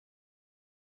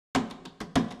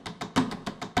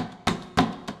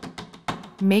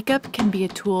makeup can be a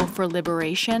tool for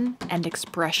liberation and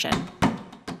expression.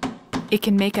 It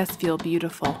can make us feel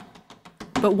beautiful.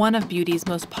 But one of beauty's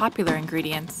most popular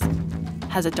ingredients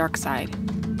has a dark side.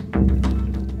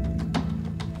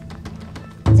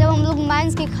 जब हम लोग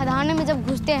mines की खदानों में जब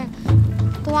घुसते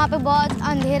हैं तो वहाँ पे बहुत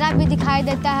अंधेरा भी दिखाई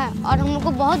देता है और हम लोग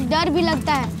को बहुत डर भी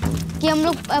लगता है कि हम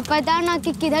लोग पता ना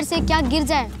कि किधर से क्या गिर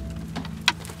जाए।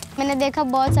 मैंने देखा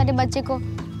बहुत सारे बच्चे को,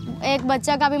 एक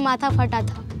बच्चा का भी माथा फटा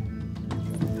था।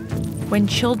 When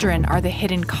children are the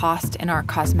hidden cost in our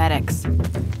cosmetics,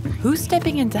 who's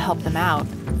stepping in to help them out?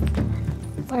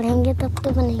 पढ़ेंगे तब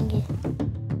तो बनेंगे।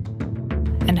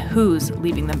 And who's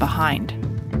leaving them behind?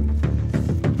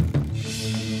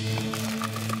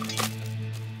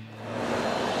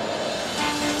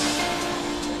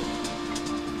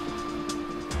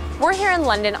 We're here in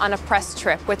London on a press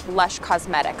trip with Lush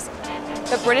Cosmetics.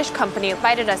 The British company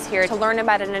invited us here to learn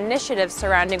about an initiative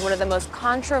surrounding one of the most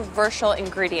controversial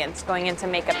ingredients going into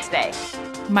makeup today.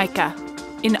 Mica,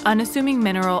 an unassuming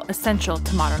mineral essential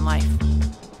to modern life.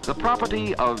 The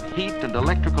property of heat and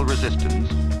electrical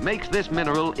resistance makes this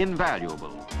mineral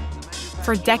invaluable.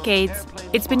 For decades,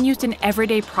 it's been used in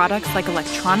everyday products like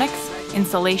electronics,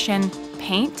 insulation,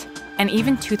 paint, and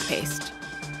even toothpaste.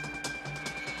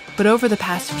 But over the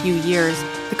past few years,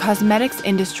 the cosmetics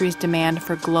industry's demand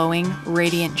for glowing,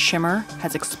 radiant shimmer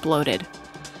has exploded.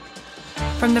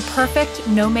 From the perfect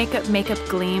no-makeup makeup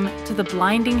gleam to the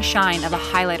blinding shine of a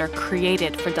highlighter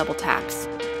created for double taps,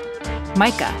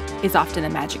 mica is often a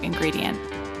magic ingredient.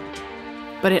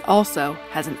 But it also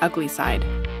has an ugly side.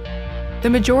 The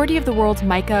majority of the world's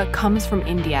mica comes from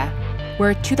India,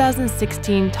 where a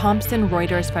 2016 Thomson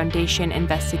Reuters Foundation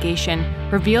investigation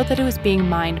revealed that it was being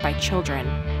mined by children,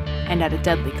 and at a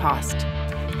deadly cost.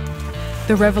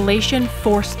 The revelation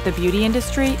forced the beauty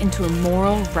industry into a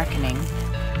moral reckoning.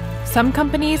 Some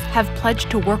companies have pledged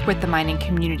to work with the mining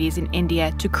communities in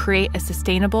India to create a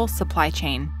sustainable supply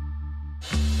chain.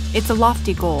 It's a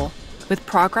lofty goal, with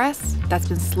progress that's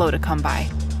been slow to come by.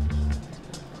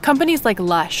 Companies like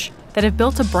Lush, that have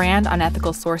built a brand on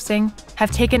ethical sourcing,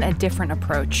 have taken a different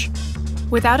approach.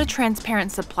 Without a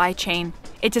transparent supply chain,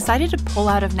 it decided to pull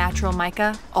out of natural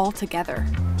mica altogether.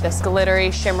 This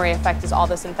glittery, shimmery effect is all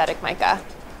the synthetic mica.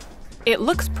 It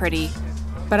looks pretty,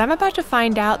 but I'm about to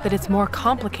find out that it's more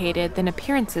complicated than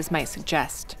appearances might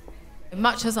suggest.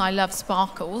 Much as I love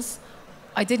sparkles,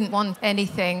 I didn't want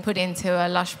anything put into a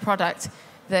Lush product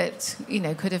that,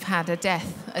 could have had a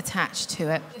death attached to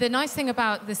it. The nice thing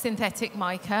about the synthetic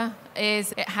mica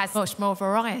is it has much more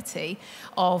variety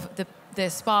of the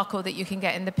sparkle that you can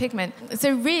get in the pigment.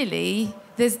 So really,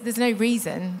 there's no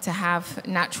reason to have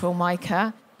natural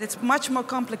mica. It's much more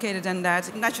complicated than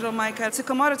that. Natural mica, it's a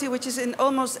commodity which is in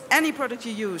almost any product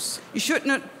you use. You should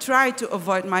not try to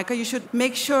avoid mica. You should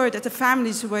make sure that the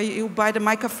families where you buy the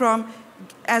mica from,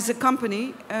 as a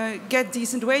company, get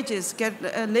decent wages, get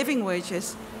living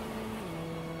wages.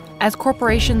 As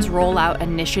corporations roll out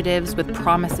initiatives with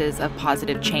promises of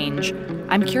positive change,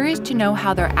 I'm curious to know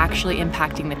how they're actually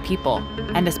impacting the people,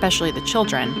 and especially the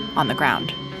children, on the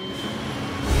ground.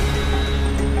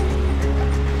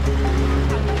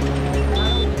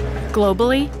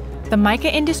 Globally, the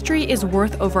mica industry is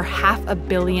worth over $500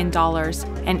 million,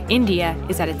 and India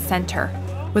is at its center,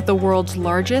 with the world's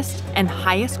largest and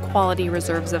highest quality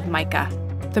reserves of mica.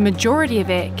 The majority of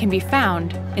it can be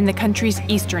found in the country's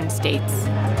eastern states.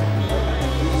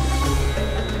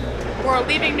 We're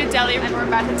leaving New Delhi and we're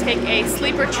about to take a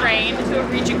sleeper train to a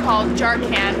region called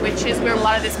Jharkhand, which is where a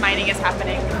lot of this mining is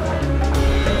happening.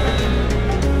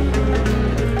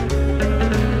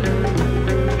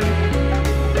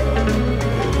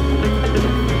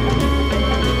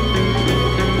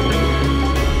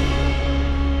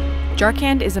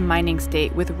 Jharkhand is a mining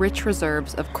state with rich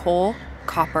reserves of coal,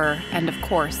 copper, and of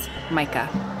course, mica.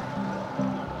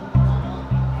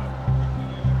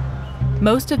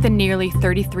 Most of the nearly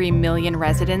 33 million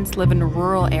residents live in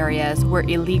rural areas where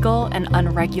illegal and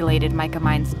unregulated mica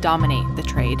mines dominate the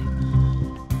trade.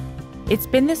 It's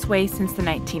been this way since the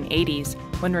 1980s,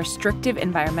 when restrictive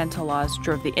environmental laws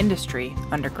drove the industry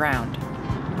underground.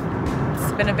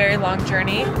 It's been a very long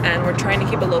journey, and we're trying to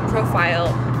keep a low profile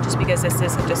just because this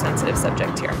is such a sensitive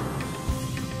subject here.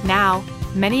 Now,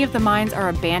 many of the mines are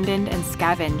abandoned and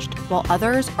scavenged, while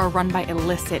others are run by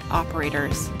illicit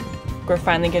operators. We're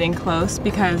finally getting close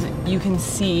because you can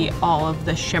see all of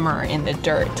the shimmer in the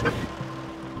dirt.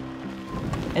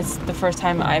 It's the first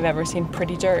time I've ever seen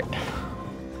pretty dirt.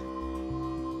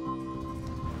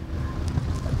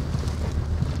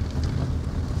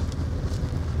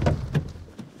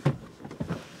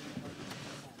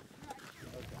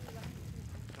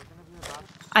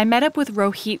 I met up with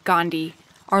Rohit Gandhi,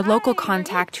 our local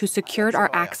contact who secured our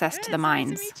access to the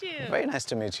mines. Very nice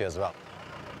to meet you as well.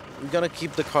 We're going to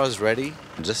keep the cars ready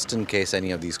just in case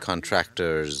any of these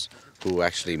contractors who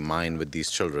actually mine with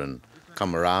these children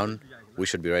come around. We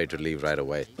should be ready to leave right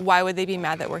away. Why would they be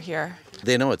mad that we're here?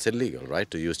 They know it's illegal, right,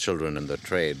 to use children in the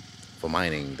trade for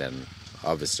mining, then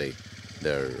obviously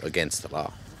they're against the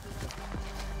law.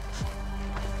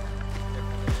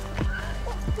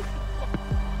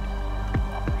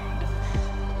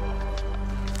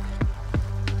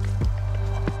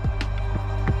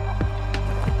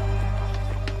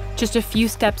 Just a few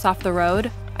steps off the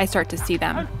road, I start to see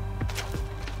them.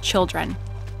 Children,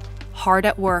 hard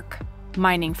at work,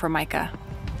 mining for mica.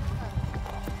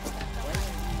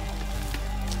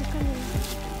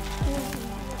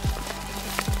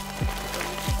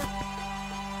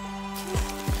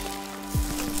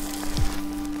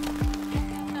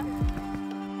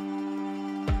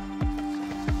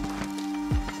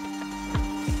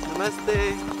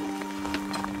 Namaste.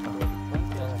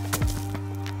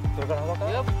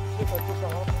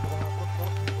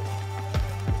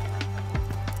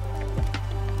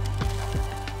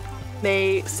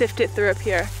 They sift it through up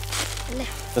here.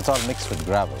 It's all mixed with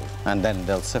gravel, and then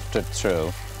they'll sift it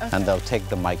through, and they'll take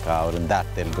the mica out, and that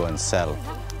they'll go and sell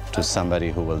to somebody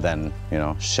who will then,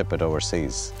 ship it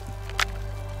overseas.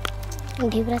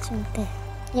 ढिबरा चुनते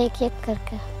हैं एक-एक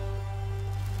करके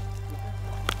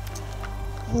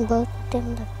बहुत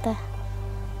time लगता है.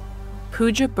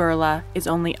 Pooja Burla is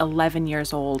only 11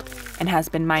 years old and has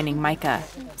been mining mica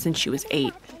since she was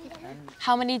 8.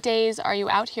 How many days are you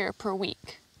out here per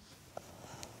week?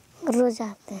 रोज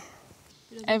आते हैं.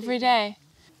 Every day.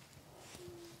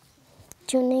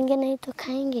 चुनेंगे नहीं तो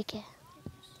खाएंगे क्या?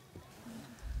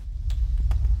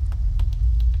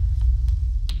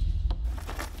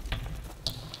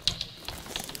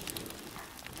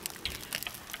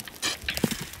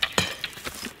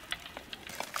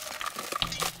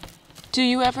 Do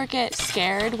you ever get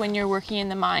scared when you're working in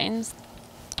the mines?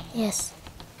 Yes.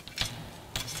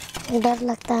 डर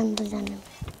लगता है अंदर जाने में.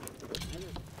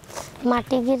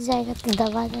 माटी गिर जाएगा तो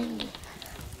दबा जाएंगे.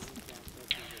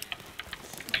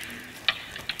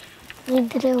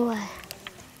 इधर हुआ है.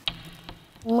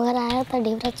 मगर आया था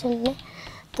ढिबरा चुनने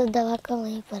तो दवा का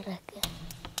वहीं पर रख गया.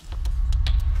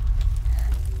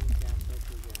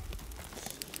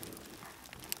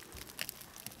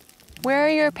 Where are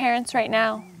your parents right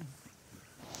now?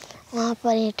 वहाँ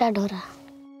पर ईटा ढोरा.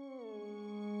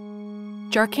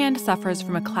 Jharkhand suffers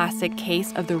from a classic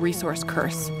case of the resource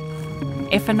curse,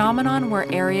 a phenomenon where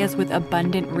areas with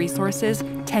abundant resources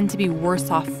tend to be worse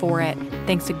off for it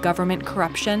thanks to government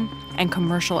corruption and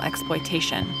commercial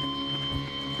exploitation.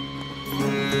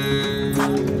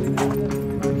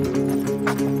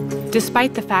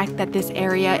 Despite the fact that this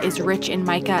area is rich in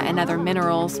mica and other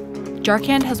minerals,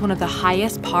 Jharkhand has one of the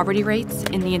highest poverty rates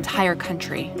in the entire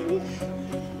country.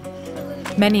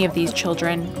 Many of these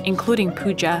children, including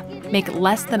Pooja, make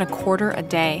less than a quarter a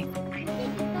day.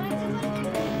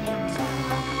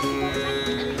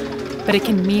 But it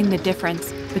can mean the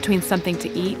difference between something to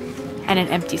eat and an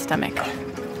empty stomach.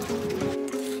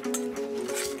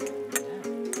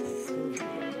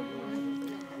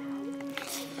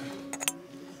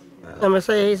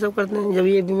 हमेशा यही सब करते हैं. जब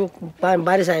ये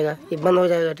बारिश आएगा ये बंद हो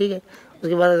जाएगा, ठीक है.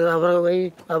 उसके बाद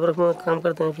अबरक में काम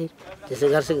करते हैं. फिर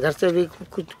जैसे घर से भी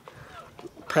कुछ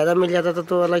फायदा मिल जाता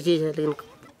तो अलग चीज़ है, लेकिन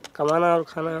कमाना और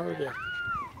खाना और क्या.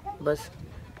 बस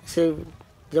इसे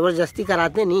जबरदस्ती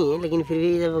कराते नहीं है, लेकिन फिर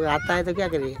भी जब आता है तो क्या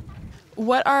करिए.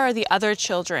 What are the other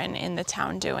children in the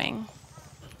town doing?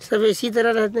 सब इसी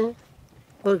तरह रहते हैं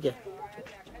और क्या.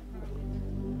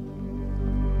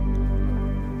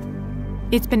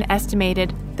 It's been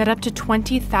estimated that up to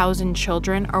 20,000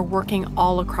 children are working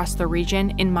all across the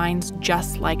region in mines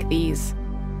just like these.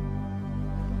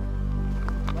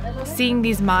 Seeing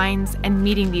these mines and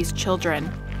meeting these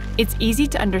children, it's easy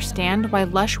to understand why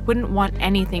Lush wouldn't want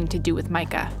anything to do with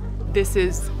mica. This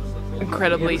is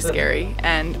incredibly scary,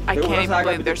 and I can't even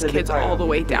believe there's kids all the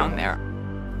way down there.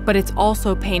 But it's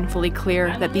also painfully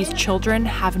clear that these children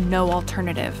have no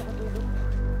alternative.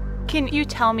 Can you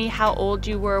tell me how old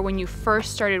you were when you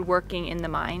first started working in the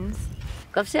mines?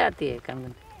 कब से आती है काम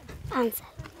करने? 5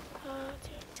 साल.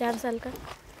 4 साल का.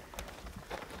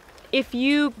 If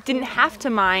you didn't have to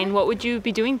mine, what would you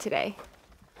be doing today?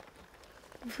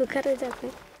 भूखा रह जाते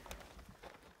हैं.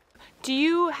 Do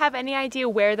you have any idea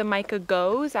where the mica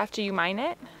goes after you mine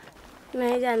it?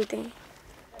 नहीं जानते हैं.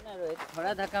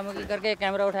 थोड़ा धक्का मुक्की करके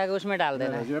कैमरा उठा के उसमें डाल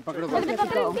देना.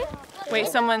 Wait,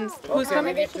 who's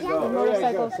coming?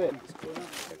 Motorcycle.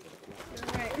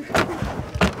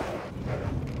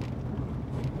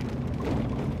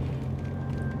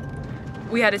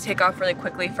 We had to take off really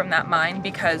quickly from that mine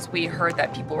because we heard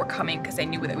that people were coming because they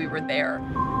knew that we were there.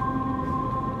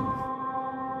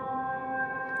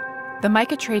 The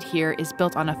mica trade here is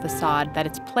built on a facade that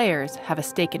its players have a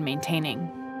stake in maintaining.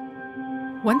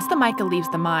 Once the mica leaves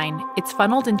the mine, it's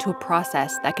funneled into a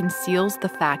process that conceals the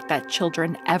fact that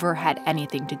children ever had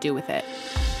anything to do with it.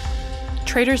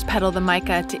 Traders peddle the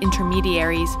mica to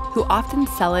intermediaries who often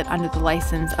sell it under the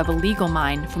license of a legal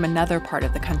mine from another part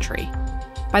of the country.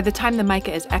 By the time the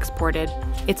mica is exported,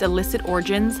 its illicit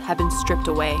origins have been stripped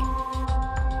away.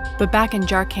 But back in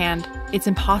Jharkhand, it's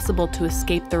impossible to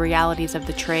escape the realities of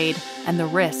the trade and the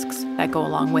risks that go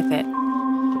along with it.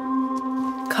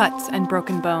 Cuts and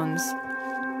broken bones,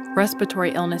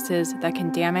 respiratory illnesses that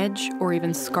can damage or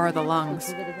even scar the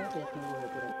lungs,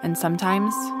 and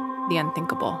sometimes the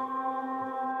unthinkable.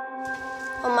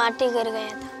 वो माटी गिर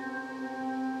गया था,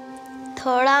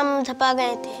 थोड़ा हम झपा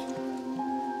गए थे.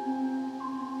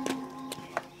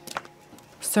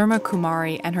 Surma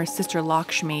Kumari and her sister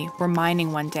Lakshmi were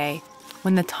mining one day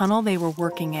when the tunnel they were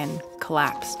working in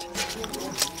collapsed.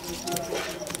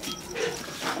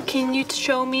 Can you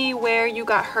show me where you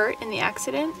got hurt in the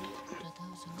accident?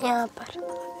 यहाँ पर.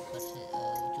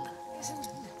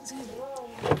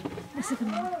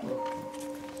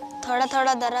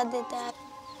 थोड़ा-थोड़ा दर्द देता है.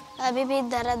 अभी भी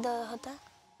दर्द होता.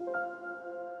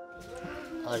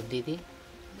 और दीदी?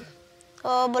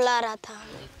 वो बुला रहा था.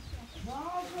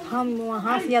 हम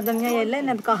वहाँ से आदमी अइले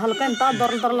ने तो हल्का न ता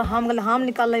दरल हम गले हम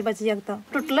निकाल बचिया तो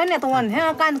टूटले ने तो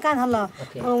वने कान हल्ला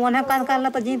और वने कान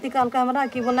तो जीती काल के हमरा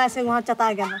कि बोला से वहाँ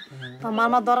चता गेल तो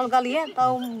मामा दरल गलिए तो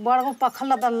बड़ पखल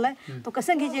दरले तो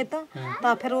कैसे घिचे तो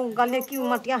फिर गलिए कि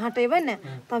मटिया हटेबे ने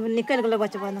तब निकल गेले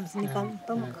बचबा एकदम से निकाल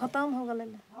तो खत्म हो गेले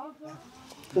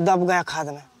दब गया खाद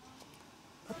में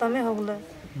खत्म हो गेले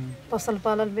फसल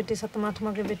पालल बेटी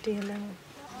 7-8 के बेटी हले.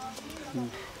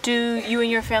 Do you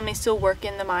and your family still work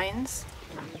in the mines?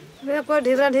 वे को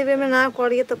ढीरा में ना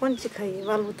कोड़िए तो कौन चिखाई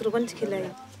बाल बुतरु कौन खिलाई.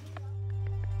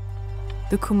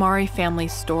 The Kumari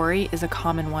family's story is a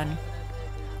common one.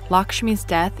 Lakshmi's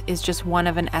death is just one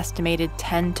of an estimated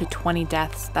 10 to 20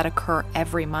 deaths that occur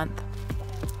every month.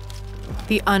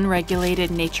 The unregulated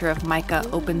nature of mica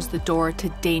opens the door to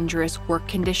dangerous work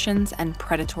conditions and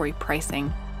predatory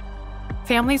pricing.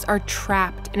 Families are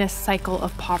trapped in a cycle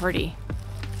of poverty.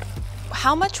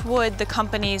 How much would the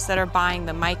companies that are buying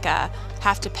the mica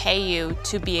have to pay you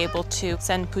to be able to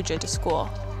send Pooja to school?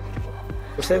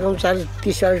 उससे कम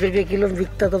 30-40 रुपए kilo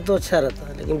बिकता तब तो अच्छा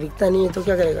रहता, लेकिन बिकता नहीं है तो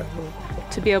क्या करेगा?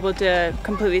 To be able to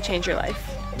completely change your life.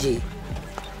 जी.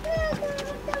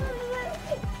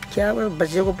 क्या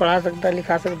बच्चे को पढ़ा सकता है,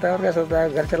 लिखा सकता है और क्या सकता है,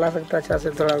 घर चला सकता है अच्छा से,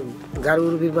 थोड़ा घर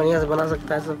भी बढ़िया से बना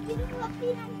सकता है सब.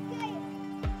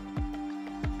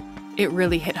 It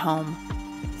really hit home.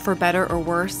 For better or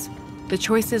worse, the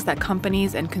choices that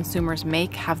companies and consumers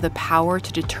make have the power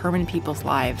to determine people's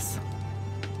lives.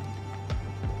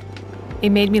 It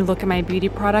made me look at my beauty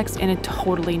products in a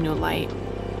totally new light.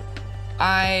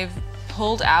 I've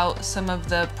pulled out some of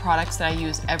the products that I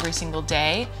use every single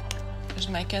day. There's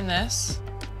mica in this.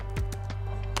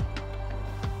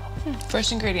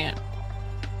 First ingredient.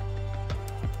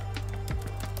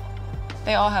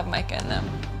 They all have mica in them.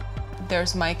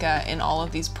 There's mica in all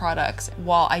of these products.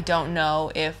 While I don't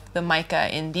know if the mica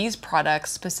in these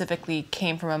products specifically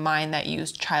came from a mine that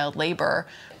used child labor,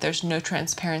 there's no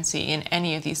transparency in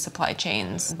any of these supply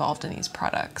chains involved in these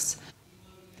products.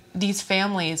 These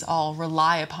families all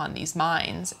rely upon these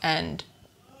mines, and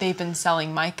they've been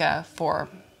selling mica for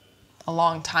a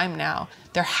long time now.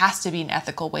 There has to be an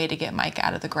ethical way to get mica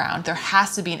out of the ground. There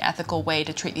has to be an ethical way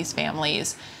to treat these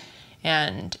families,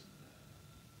 and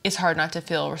it's hard not to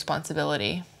feel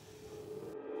responsibility.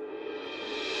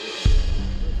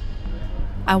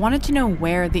 I wanted to know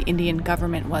where the Indian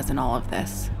government was in all of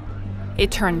this. It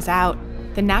turns out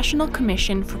the National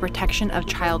Commission for Protection of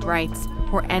Child Rights,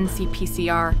 or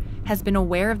NCPCR, has been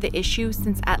aware of the issue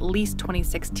since at least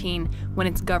 2016, when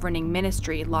its governing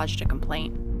ministry lodged a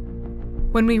complaint.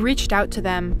 When we reached out to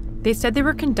them, they said they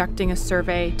were conducting a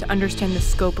survey to understand the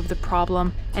scope of the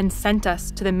problem and sent us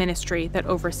to the ministry that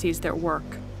oversees their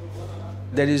work.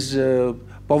 There is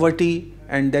poverty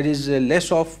and there is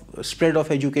less of spread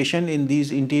of education in these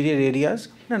interior areas,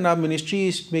 and our ministry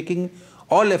is making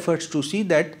all efforts to see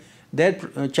that their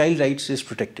child rights is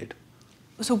protected.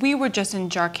 So we were just in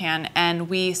Jharkhand and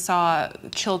we saw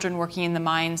children working in the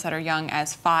mines that are young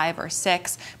as 5 or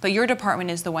 6, but your department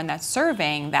is the one that's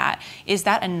surveying that. Is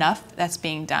that enough that's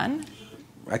being done?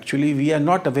 Actually, we are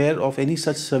not aware of any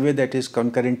such survey that is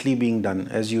concurrently being done,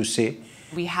 as you say.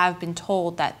 We have been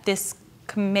told that this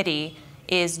committee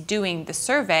is doing the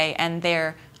survey and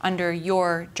they're under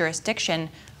your jurisdiction.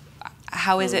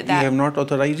 How is it We that... have not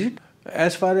authorized it.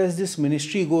 As far as this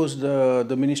ministry goes,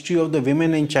 the Ministry of the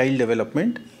Women and Child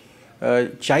Development,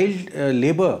 child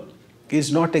labor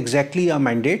is not exactly a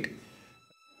mandate.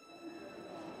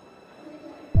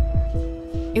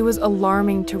 It was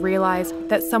alarming to realize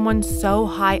that someone so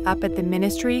high up at the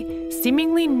ministry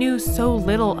seemingly knew so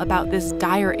little about this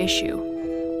dire issue.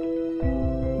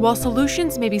 While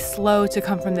solutions may be slow to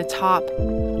come from the top,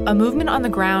 a movement on the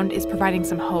ground is providing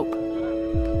some hope.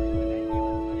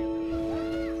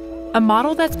 A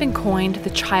model that's been coined the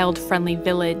child-friendly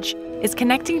village is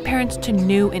connecting parents to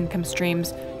new income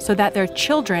streams so that their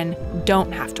children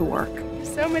don't have to work.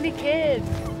 So many kids.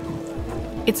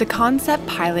 It's a concept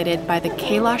piloted by the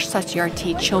Kailash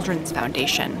Satyarthi Children's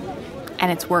Foundation, and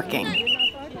it's working.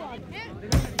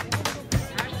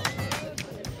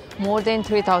 More than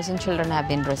 3,000 children have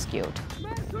been rescued.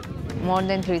 More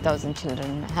than 3,000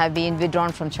 children have been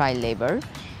withdrawn from child labor,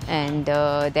 and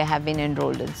they have been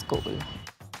enrolled in school.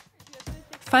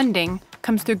 Funding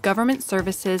comes through government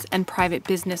services and private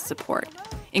business support,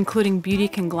 including beauty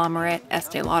conglomerate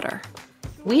Estee Lauder.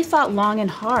 We thought long and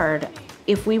hard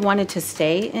if we wanted to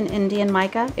stay in Indian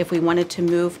mica, if we wanted to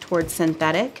move towards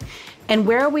synthetic. And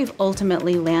where we've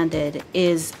ultimately landed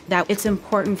is that it's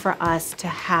important for us to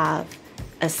have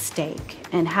a stake.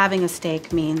 And having a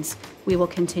stake means we will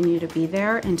continue to be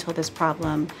there until this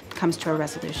problem comes to a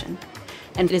resolution.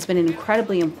 And it has been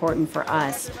incredibly important for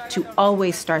us to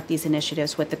always start these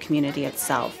initiatives with the community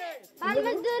itself.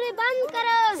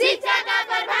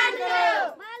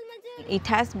 It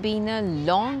has been a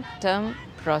long-term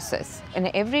process, and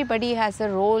everybody has a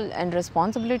role and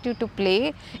responsibility to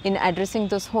play in addressing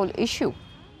this whole issue.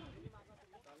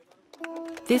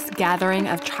 This gathering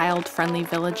of child-friendly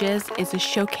villages is a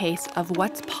showcase of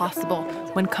what's possible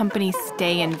when companies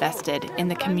stay invested in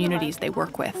the communities they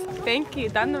work with. Thank you.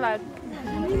 Dhanyavad.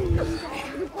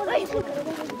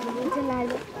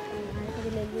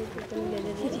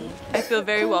 I feel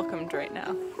very welcomed right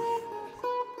now.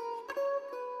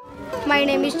 My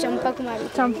name is Champa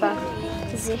Kumari. Champa.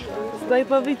 It's like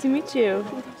lovely to meet you.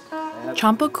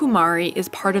 Champa Kumari is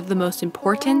part of the most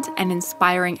important and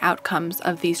inspiring outcomes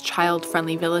of these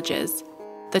child-friendly villages,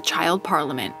 the Child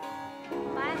Parliament.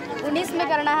 19 में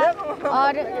करना है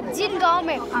और जिन गांव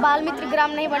में बाल मित्र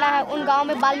ग्राम नहीं बना है उन गांव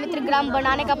में बाल मित्र ग्राम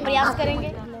बनाने का प्रयास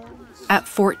करेंगे. At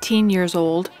 14 years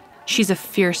old, she's a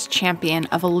fierce champion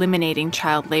of eliminating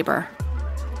child labor.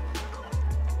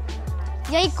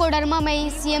 यही कोडरमा में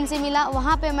सीएम से मिला.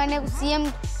 वहाँ पे मैंने सीएम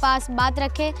पास बात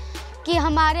रखे कि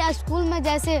हमारे स्कूल में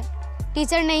जैसे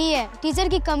टीचर नहीं है, टीचर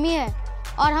की कमी है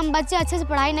और हम बच्चे अच्छे से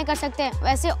पढ़ाई नहीं कर सकते,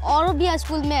 वैसे और भी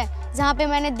स्कूल में है जहाँ पे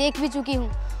मैंने देख भी चुकी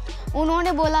हूँ.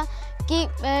 उन्होंने बोला कि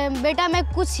बेटा मैं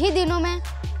कुछ ही दिनों में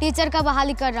टीचर का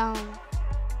बहाली कर रहा हूँ.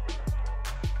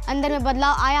 अंदर में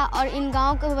बदलाव आया और इन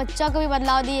गाँव के बच्चों को भी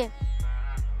बदलाव दिए.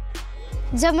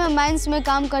 जब मैं माइंस में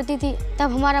काम करती थी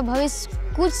तब हमारा भविष्य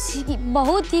कुछ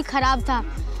बहुत ही खराब था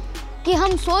कि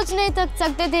हम सोच नहीं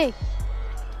सकते थे.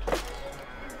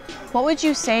 What would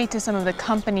you say to some of the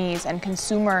companies and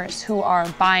consumers who are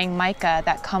buying mica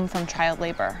that come from child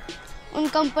labor? उन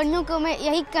कंपनियों को मैं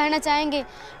यही कहना चाहेंगे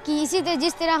कि इसी तरह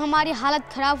जिस तरह हमारी हालत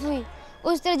खराब हुई,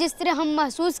 उस तरह जिस तरह हम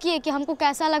महसूस किए कि हमको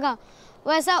कैसा लगा,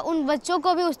 वैसा उन बच्चों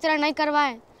को भी उस तरह नहीं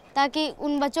करवाएं ताकि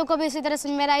उन बच्चों को भी इसी तरह से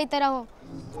मेरा ही तरह हो.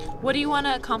 What do you want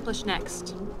to accomplish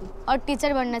next? और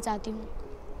टीचर बनना चाहती हूँ.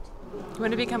 You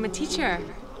want to become a teacher?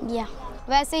 Yeah.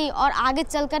 वैसे ही और आगे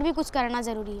चलकर भी कुछ करना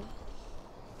जरूरी है.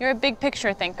 You're a big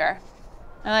picture thinker.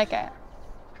 I like it.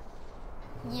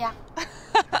 Yeah.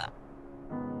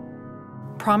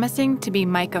 Promising to be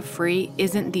mica-free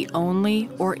isn't the only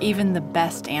or even the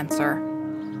best answer.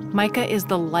 Mica is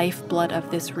the lifeblood of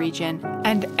this region,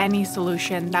 and any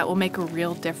solution that will make a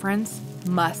real difference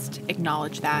must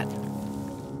acknowledge that.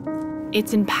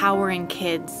 It's empowering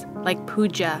kids like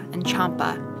Pooja and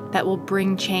Champa that will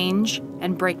bring change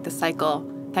and break the cycle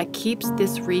that keeps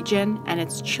this region and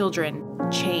its children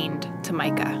chained to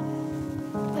mica.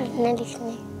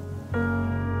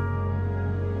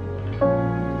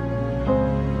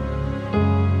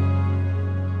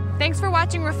 Thanks for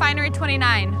watching Refinery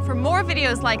 29. For more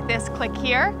videos like this, click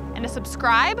here, and to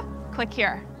subscribe, click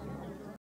here.